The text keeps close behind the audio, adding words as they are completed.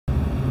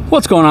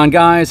What's going on,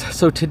 guys?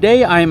 So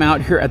today I am out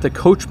here at the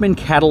Coachmen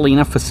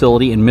Catalina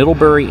facility in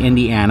Middlebury,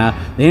 Indiana.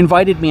 They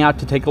invited me out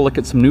to take a look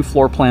at some new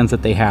floor plans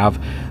that they have.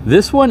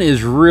 This one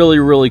is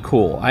really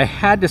cool. I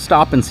had to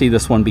stop and see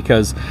this one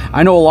because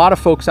I know a lot of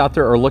folks out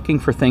there are looking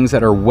for things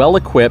that are well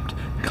equipped,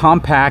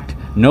 compact,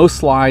 no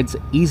slides,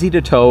 easy to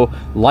tow,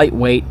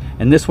 lightweight,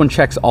 and this one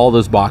checks all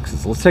those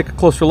boxes. Let's take a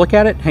closer look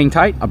at it. Hang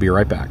tight, I'll be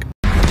right back.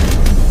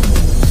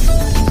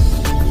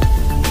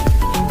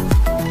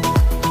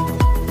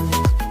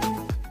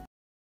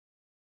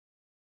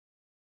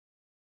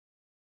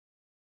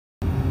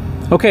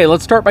 Okay,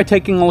 let's start by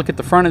taking a look at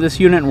the front of this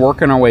unit and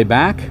working our way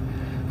back.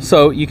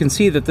 So you can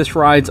see that this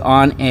rides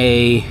on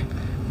a,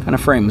 what kind of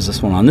frame is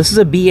this one on? This is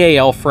a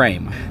BAL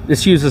frame.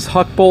 This uses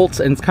huck bolts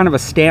and it's kind of a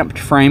stamped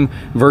frame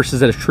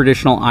versus a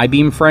traditional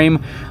I-beam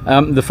frame.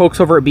 The folks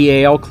over at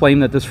BAL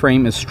claim that this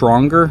frame is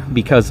stronger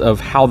because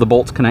of how the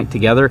bolts connect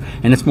together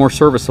and it's more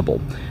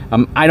serviceable.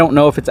 I don't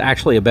know if it's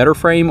actually a better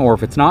frame or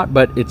if it's not,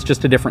 but it's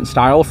just a different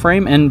style of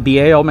frame, and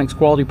BAL makes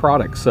quality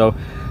products. So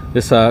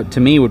this, to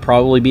me, would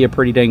probably be a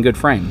pretty dang good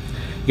frame.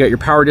 You got your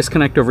power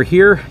disconnect over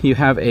here. You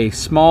have a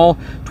small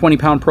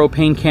 20-pound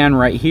propane can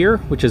right here,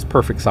 which is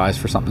perfect size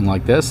for something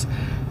like this.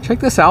 Check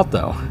this out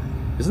though.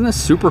 Isn't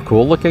this super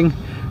cool looking?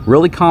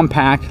 Really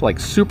compact, like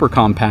super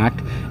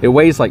compact. It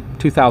weighs like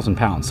 2,000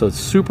 pounds, so it's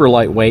super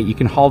lightweight. You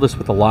can haul this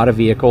with a lot of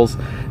vehicles.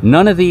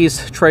 None of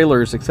these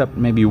trailers, except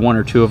maybe one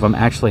or two of them,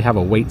 actually have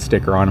a weight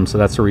sticker on them, so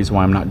that's the reason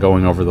why I'm not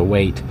going over the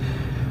weight.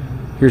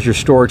 Here's your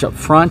storage up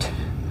front.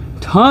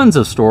 Tons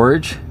of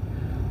storage.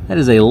 That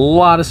is a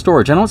lot of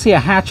storage. I don't see a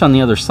hatch on the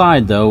other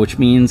side though, which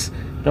means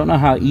I don't know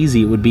how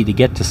easy it would be to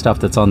get to stuff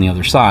that's on the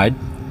other side.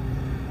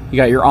 You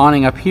got your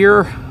awning up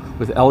here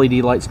with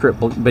LED light strip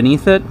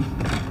beneath it.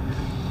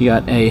 You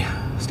got a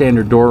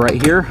standard door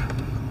right here.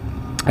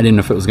 I didn't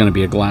know if it was going to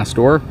be a glass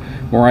door.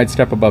 Moride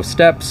step above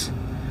steps.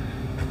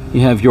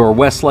 You have your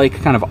Westlake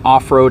kind of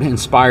off-road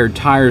inspired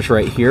tires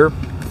right here.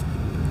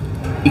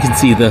 You can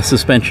see the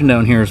suspension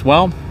down here as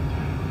well.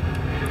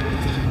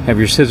 Have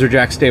your scissor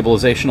jack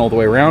stabilization all the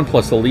way around,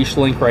 plus the leash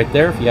link right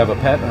there if you have a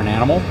pet or an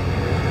animal.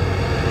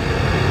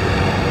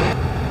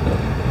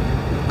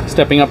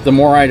 Stepping up the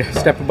Moride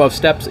step above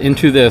steps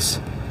into this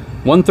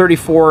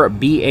 134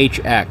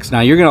 BHX. Now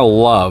you're gonna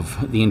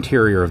love the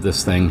interior of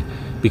this thing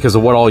because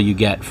of what all you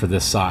get for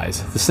this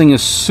size. This thing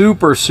is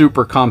super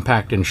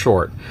compact and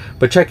short,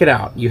 but check it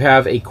out. You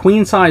have a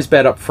queen size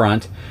bed up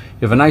front.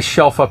 You have a nice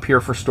shelf up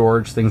here for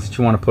storage, things that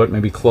you want to put,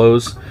 maybe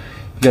clothes.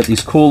 You got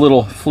these cool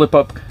little flip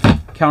up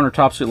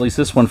countertops, at least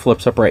this one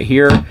flips up right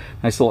here.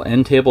 Nice little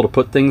end table to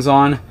put things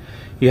on.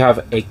 You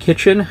have a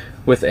kitchen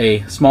with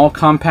a small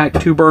compact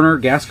 2-burner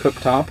gas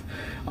cooktop,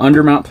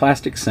 undermount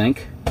plastic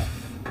sink.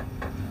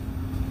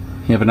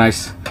 You have a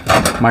nice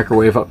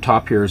microwave up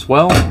top here as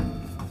well.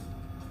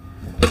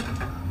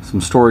 Some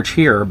storage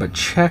here, but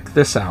check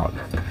this out.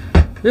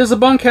 There's a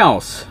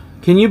bunkhouse.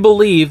 Can you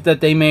believe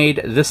that they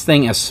made this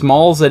thing as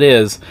small as it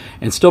is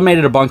and still made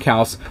it a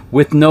bunkhouse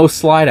with no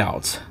slide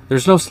outs?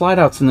 There's no slide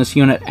outs in this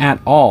unit at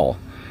all.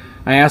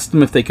 I asked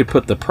them if they could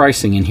put the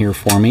pricing in here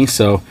for me,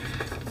 so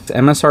the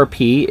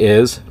MSRP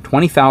is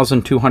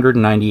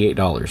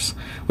 $20,298,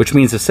 which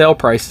means the sale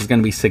price is going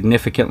to be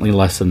significantly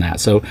less than that.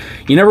 So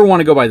you never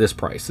want to go by this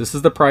price. This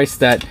is the price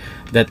that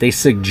they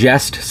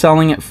suggest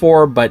selling it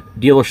for, but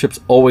dealerships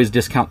always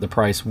discount the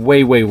price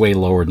way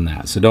lower than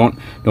that. So don't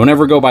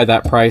ever go by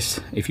that price.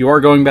 If you are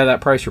going by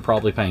that price, you're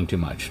probably paying too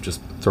much.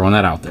 Just throwing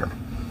that out there.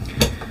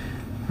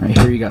 Right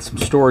here you got some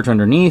storage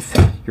underneath.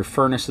 Your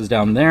furnace is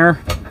down there.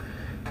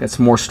 Got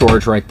some more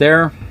storage right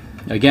there.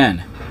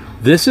 Again,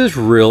 this is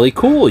really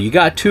cool. You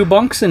got 2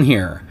 bunks in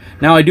here.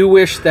 Now I do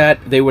wish that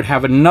they would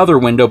have another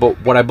window, but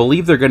what I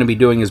believe they're going to be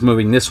doing is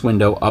moving this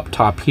window up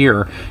top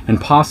here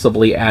and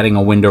possibly adding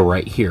a window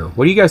right here.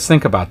 What do you guys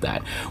think about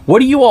that? What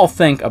do you all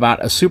think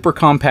about a super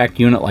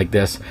compact unit like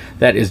this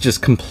that is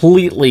just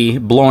completely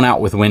blown out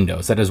with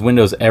windows, that has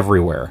windows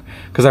everywhere?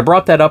 Because I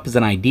brought that up as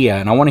an idea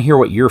and I want to hear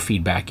what your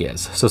feedback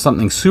is. So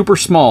something super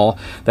small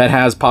that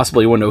has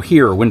possibly a window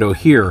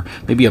here,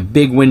 maybe a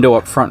big window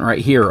up front right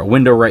here, a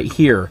window right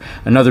here,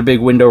 another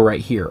big window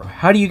right here.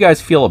 How do you guys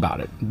feel about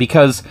it?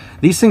 Because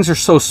these things are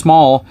so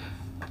small,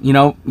 you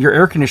know, your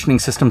air conditioning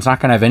system's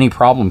not going to have any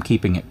problem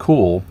keeping it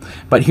cool.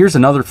 But here's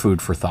another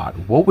food for thought.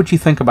 What would you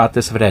think about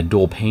this if it had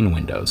dual pane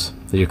windows,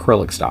 the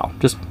acrylic style?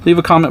 Just leave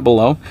a comment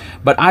below.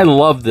 But I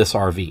love this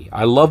RV.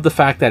 I love the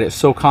fact that it's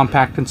so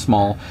compact and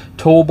small,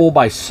 towable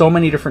by so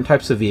many different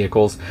types of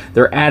vehicles.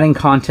 They're adding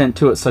content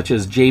to it, such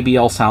as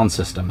JBL sound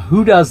system.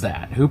 Who does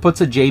that? Who puts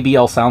a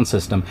JBL sound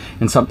system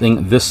in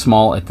something this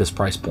small at this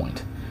price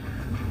point?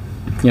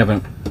 You have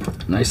a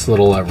nice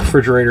little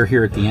refrigerator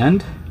here at the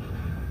end.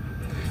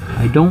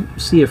 I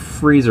don't see a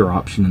freezer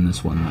option in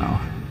this one though.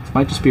 This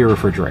might just be a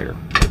refrigerator.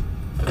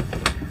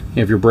 You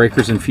have your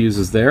breakers and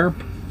fuses there.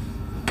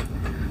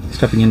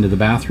 Stepping into the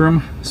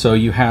bathroom. So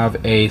you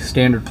have a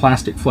standard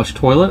plastic flush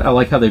toilet. I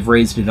like how they've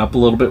raised it up a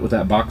little bit with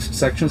that boxed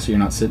section so you're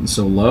not sitting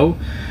so low.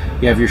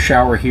 You have your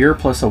shower here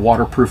plus a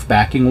waterproof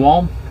backing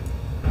wall.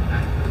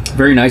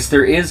 Very nice.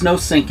 There is no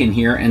sink in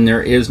here, and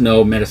there is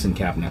no medicine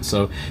cabinet.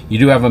 So you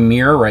do have a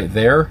mirror right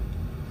there,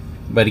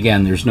 but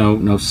again, there's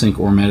no sink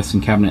or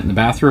medicine cabinet in the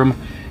bathroom.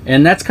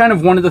 And that's kind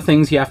of one of the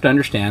things you have to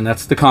understand.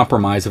 That's the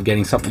compromise of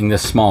getting something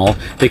this small.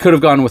 They could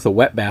have gone with a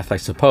wet bath, I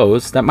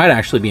suppose. That might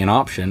actually be an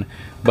option,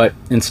 but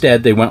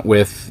instead they went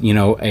with, you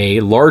know, a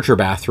larger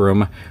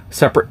bathroom,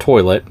 separate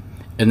toilet,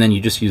 and then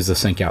you just use the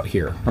sink out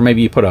here. Or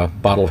maybe you put a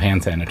bottle of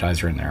hand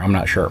sanitizer in there. I'm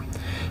not sure.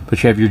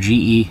 But you have your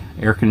GE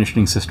air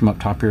conditioning system up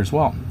top here as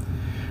well.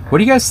 What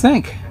do you guys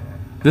think?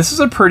 This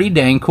is a pretty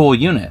dang cool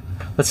unit.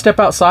 Let's step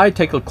outside,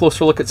 take a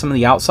closer look at some of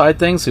the outside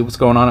things, see what's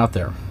going on out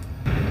there.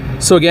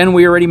 So again,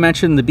 we already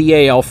mentioned the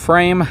BAL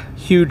frame,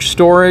 huge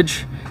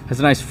storage, has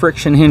a nice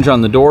friction hinge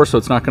on the door so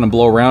it's not going to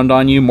blow around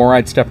on you.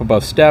 MORryde step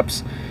above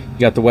steps. You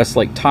got the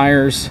Westlake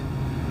tires,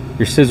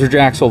 your scissor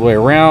jacks all the way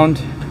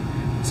around.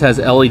 This has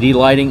LED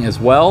lighting as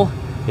well.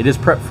 It is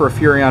prepped for a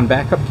Furrion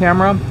backup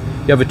camera.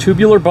 You have a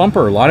tubular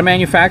bumper. A lot of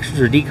manufacturers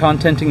are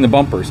decontenting the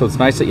bumper, so it's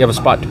nice that you have a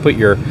spot to put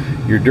your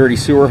dirty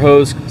sewer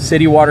hose,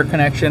 city water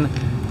connection,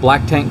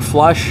 black tank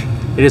flush.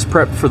 It is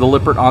prepped for the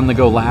Lippert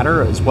on-the-go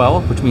ladder as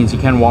well, which means you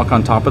can walk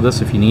on top of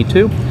this if you need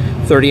to.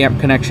 30 amp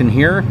connection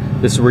here.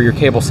 This is where your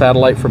cable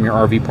satellite from your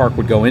RV park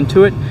would go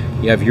into it.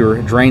 You have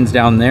your drains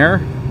down there.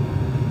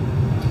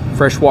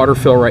 Fresh water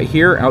fill right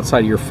here, outside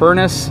of your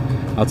furnace,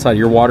 outside of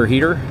your water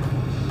heater.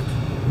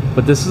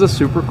 But this is a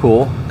super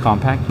cool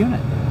compact unit.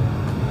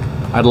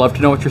 I'd love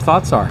to know what your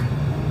thoughts are.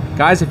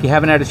 Guys, if you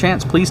haven't had a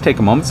chance, please take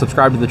a moment,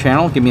 subscribe to the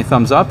channel, give me a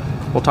thumbs up.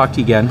 We'll talk to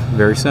you again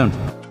very soon.